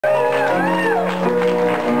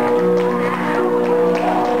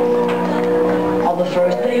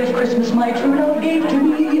Christmas my true love gave to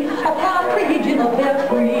me a partridge in a pear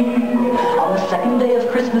tree. On the second day of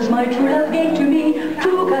Christmas my true love gave to me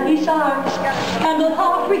 2 cutty socks and a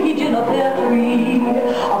partridge in a pear tree.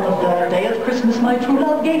 On the third day of Christmas my true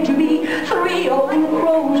love gave to me 3 old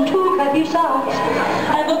crows, 2 cutty socks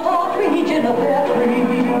and a partridge in a pear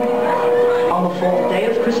tree. On the fourth day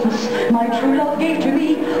of Christmas my true love gave to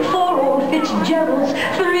me 4 old Fitzgeralds,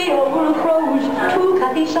 3 old crows, 2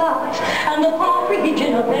 cutty socks and a partridge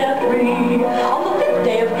in a pear tree. On the fifth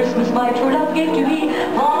day of Christmas my true love gave to me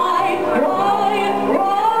 5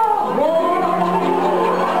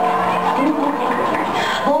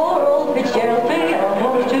 4 old Fitzgeralds, 3 old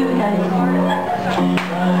crows, 2 cutty socks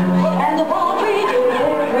and a partridge in a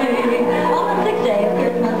pear tree. On the sixth day of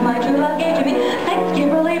Christmas my true love gave to me 6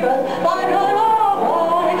 Gibraltar, 5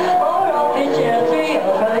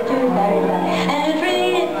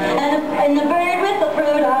 and the bird with the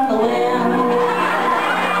fruit on the limb.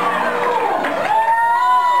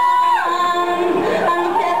 On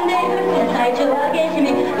the 7th day of Christmas, I true love gave to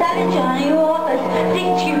me 7 Johnny Walkers,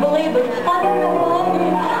 6 Gibraltar, 5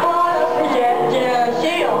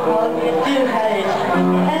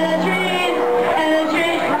 and a tree, and a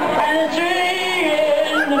tree, and a tree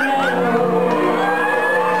in the meadow.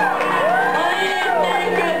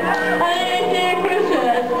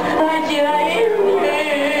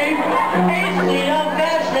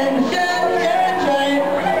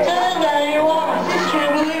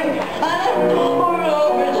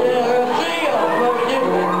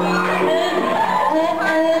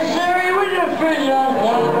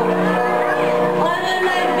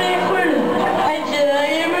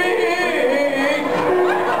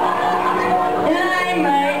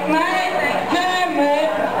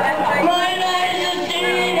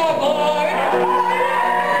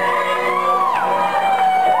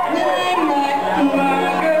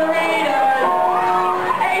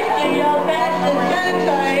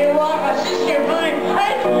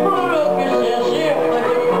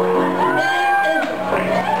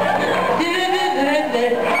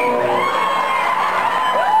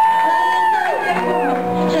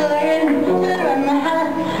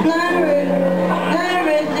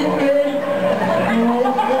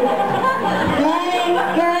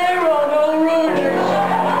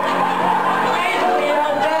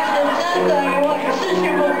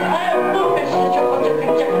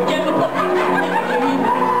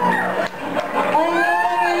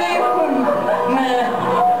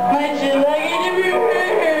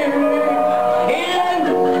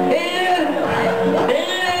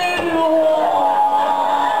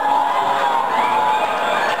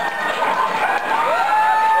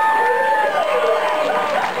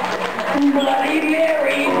 Bloody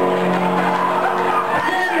Mary,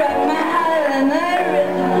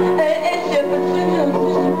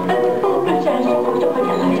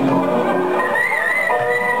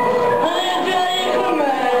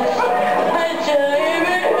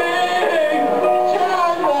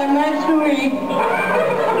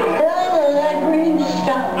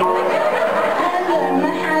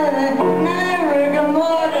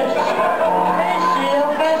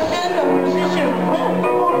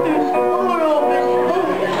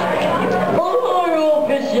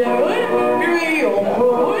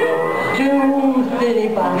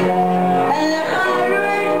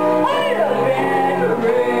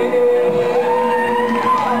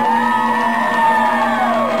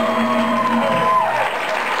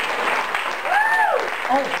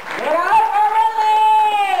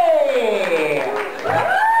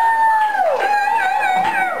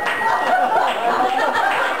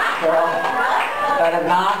 That is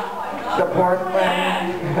not the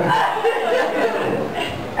porcelain.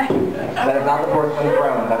 That is not the porcelain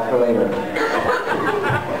throne. That's for later.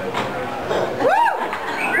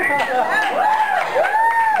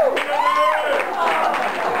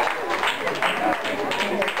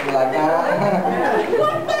 You like that?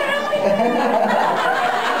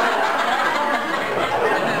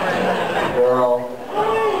 Girl.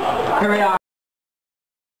 Here we are.